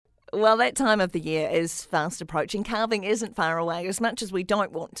Well, that time of the year is fast approaching. Calving isn't far away as much as we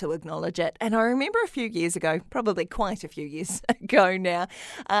don't want to acknowledge it. And I remember a few years ago, probably quite a few years ago now,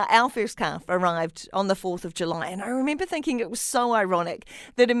 our first calf arrived on the 4th of July. And I remember thinking it was so ironic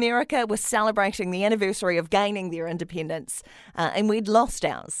that America was celebrating the anniversary of gaining their independence and we'd lost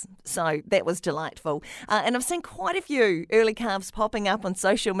ours. So that was delightful. And I've seen quite a few early calves popping up on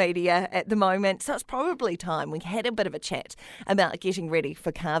social media at the moment. So it's probably time we had a bit of a chat about getting ready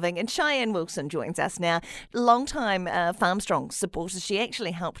for calving. And Cheyenne Wilson joins us now, long-time Farmstrong supporter. She actually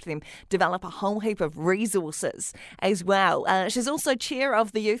helped them develop a whole heap of resources as well. She's also chair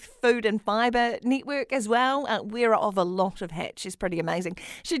of the Youth Food and Fibre Network as well, wearer of a lot of hats. She's pretty amazing.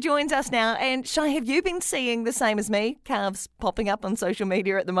 She joins us now. And Chey, have you been seeing the same as me, calves popping up on social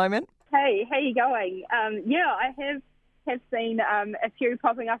media at the moment? Hey, how you going? I have seen a few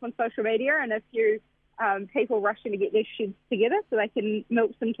popping up on social media and a few people rushing to get their sheds together so they can milk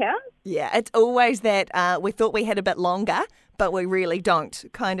some cows. Yeah, it's always that we thought we had a bit longer, but we really don't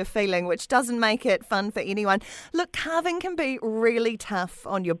kind of feeling, which doesn't make it fun for anyone. Look, calving can be really tough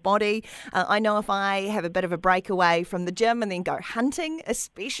on your body. I know if I have a bit of a breakaway from the gym and then go hunting,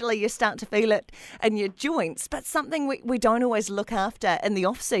 especially you start to feel it in your joints. But something we don't always look after in the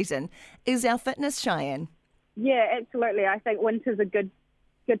off-season is our fitness, Cheyenne. Yeah, absolutely. I think winter's a good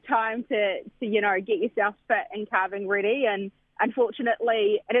time to get yourself fit and calving ready, and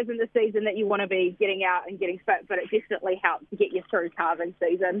unfortunately it isn't the season that you want to be getting out and getting fit, but it definitely helps to get you through calving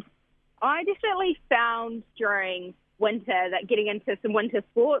season. I definitely found during winter that getting into some winter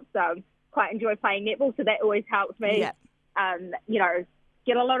sports, quite enjoy playing netball, so that always helps me get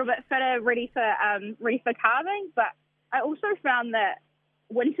a little bit fitter, ready for calving. But I also found that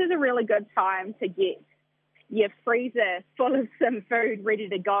winter's a really good time to get your freezer full of some food ready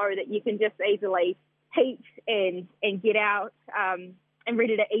to go that you can just easily heat and get out and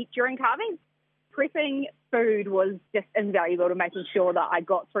ready to eat during calving. Prepping food was just invaluable to making sure that I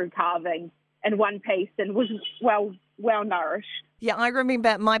got through calving in one piece and was well nourished. Yeah, I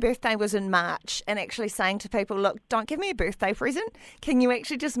remember my birthday was in March and actually saying to people, look, don't give me a birthday present. Can you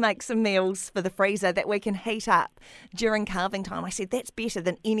actually just make some meals for the freezer that we can heat up during calving time? I said, that's better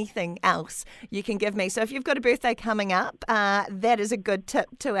than anything else you can give me. So if you've got a birthday coming up, that is a good tip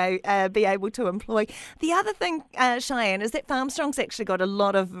to be able to employ. The other thing, Cheyenne, is that Farmstrong's actually got a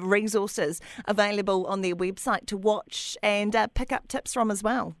lot of resources available on their website to watch and pick up tips from as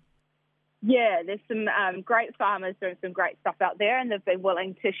well. Yeah, there's some great farmers doing some great stuff out there, and they've been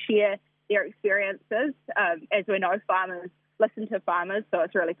willing to share their experiences. As we know, farmers listen to farmers, so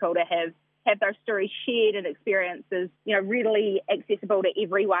it's really cool to have those stories shared and experiences, readily accessible to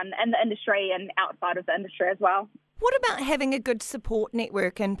everyone in the industry and outside of the industry as well. What about having a good support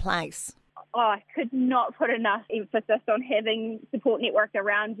network in place? I could not put enough emphasis on having support network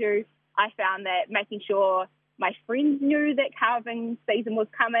around you. I found that making sure my friends knew that calving season was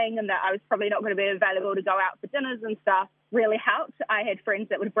coming and that I was probably not going to be available to go out for dinners and stuff really helped. I had friends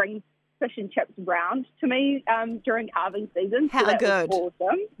that would bring fish and chips round to me during calving season. How so that good. Was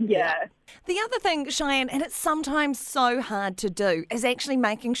awesome. Yeah. The other thing, Cheyenne, and it's sometimes so hard to do, is actually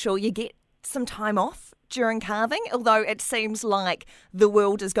making sure you get some time off during calving, although it seems like the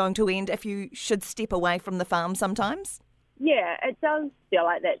world is going to end if you should step away from the farm sometimes. Yeah, it does feel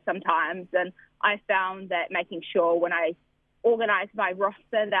like that sometimes, and I found that making sure when I organised my roster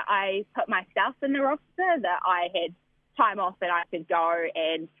that I put myself in the roster, that I had time off and I could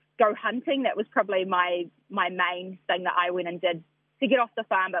go hunting. That was probably my main thing that I went and did to get off the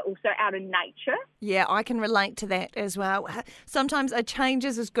farm, but also out in nature. Yeah, I can relate to that as well. Sometimes a change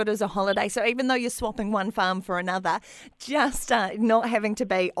is as good as a holiday. So even though you're swapping one farm for another, just not having to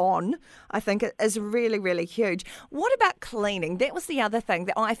be on, I think it is really, really huge. What about cleaning? That was the other thing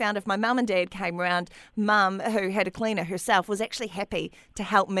that I found. If my mum and dad came round, mum, who had a cleaner herself, was actually happy to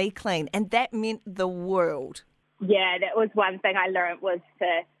help me clean. And that meant the world. Yeah, that was one thing I learned, was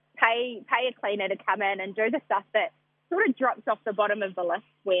to pay a cleaner to come in and do the stuff that sort of drops off the bottom of the list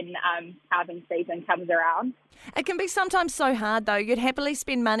when calving season comes around. It can be sometimes so hard though. You'd happily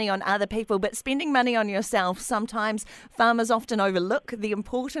spend money on other people, but spending money on yourself, sometimes farmers often overlook the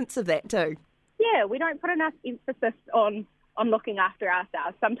importance of that too. Yeah, we don't put enough emphasis on looking after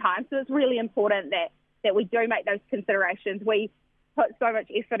ourselves sometimes. So it's really important that we do make those considerations. We put so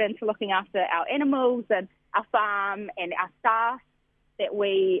much effort into looking after our animals and our farm and our staff that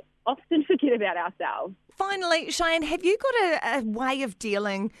we often forget about ourselves. Finally, Cheyenne, have you got a way of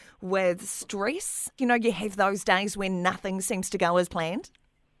dealing with stress? You have those days when nothing seems to go as planned.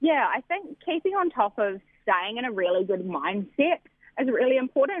 Yeah, I think keeping on top of staying in a really good mindset is really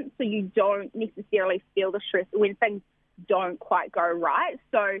important, so you don't necessarily feel the stress when things don't quite go right.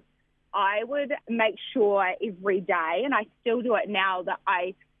 So I would make sure every day, and I still do it now, that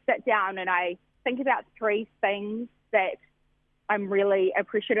I sit down and I think about 3 things that I'm really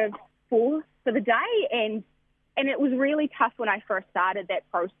appreciative for the day. And it was really tough when I first started that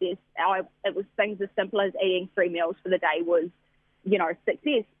process. It was things as simple as eating 3 meals for the day was,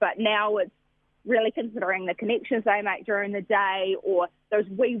 success. But now it's really considering the connections they make during the day, or those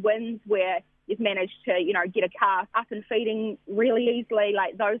wee wins where you've managed to, get a calf up and feeding really easily,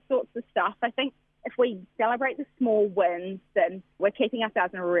 like those sorts of stuff. I think if we celebrate the small wins, then we're keeping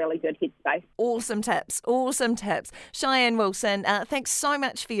ourselves in a really good headspace. Awesome tips, awesome tips. Cheyenne Wilson, thanks so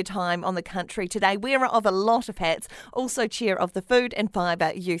much for your time on The Country today. Wearer of a lot of hats, also chair of the Food and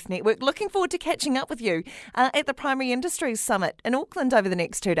Fibre Youth Network. Looking forward to catching up with you at the Primary Industries Summit in Auckland over the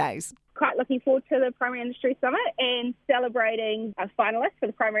next 2 days. Quite looking forward to the Primary Industry Summit and celebrating a finalist for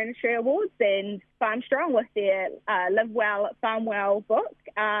the Primary Industry Awards and Farm Strong with their Live Well, Farm Well book,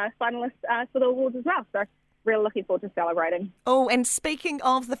 finalists for the awards as well. So really looking forward to celebrating. Oh, and speaking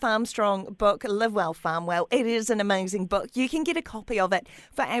of the Farm Strong book, Live Well, Farm Well, it is an amazing book. You can get a copy of it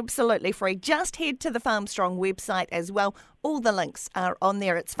for absolutely free. Just head to the Farm Strong website as well. All the links are on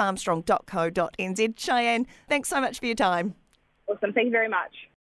there. It's farmstrong.co.nz. Cheyenne, thanks so much for your time. Awesome. Thank you very much.